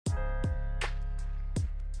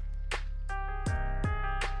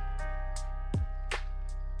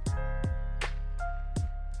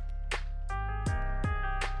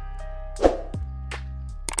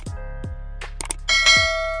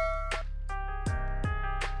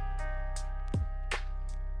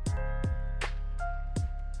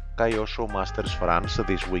Kyosho Masters France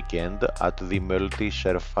this weekend at the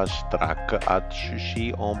multi-surface track at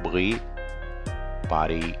Chambry,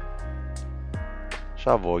 Paris.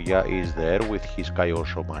 Savoia is there with his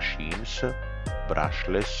Kyosho machines,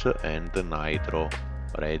 brushless and nitro,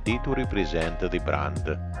 ready to represent the brand.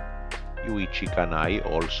 Yuichi Kanai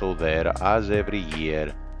also there as every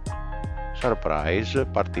year. Surprise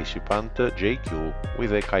participant JQ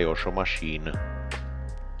with a Kyosho machine.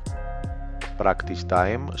 Practice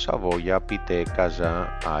time, Savoia, Pité, Kazan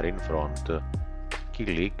are in front.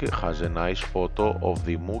 Kilik has a nice photo of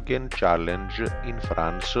the Mugen Challenge in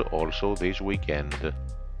France also this weekend.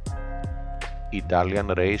 Italian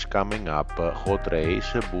race coming up, hot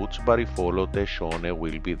race, Butch Barifolo Teshone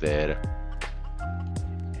will be there.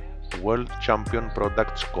 World Champion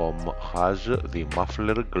Products.com has the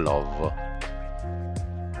muffler glove.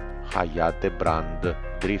 Hayate brand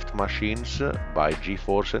drift machines by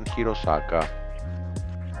G-Force and Hirosaka.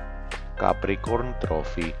 Capricorn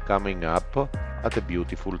Trophy coming up at a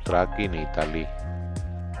beautiful track in Italy.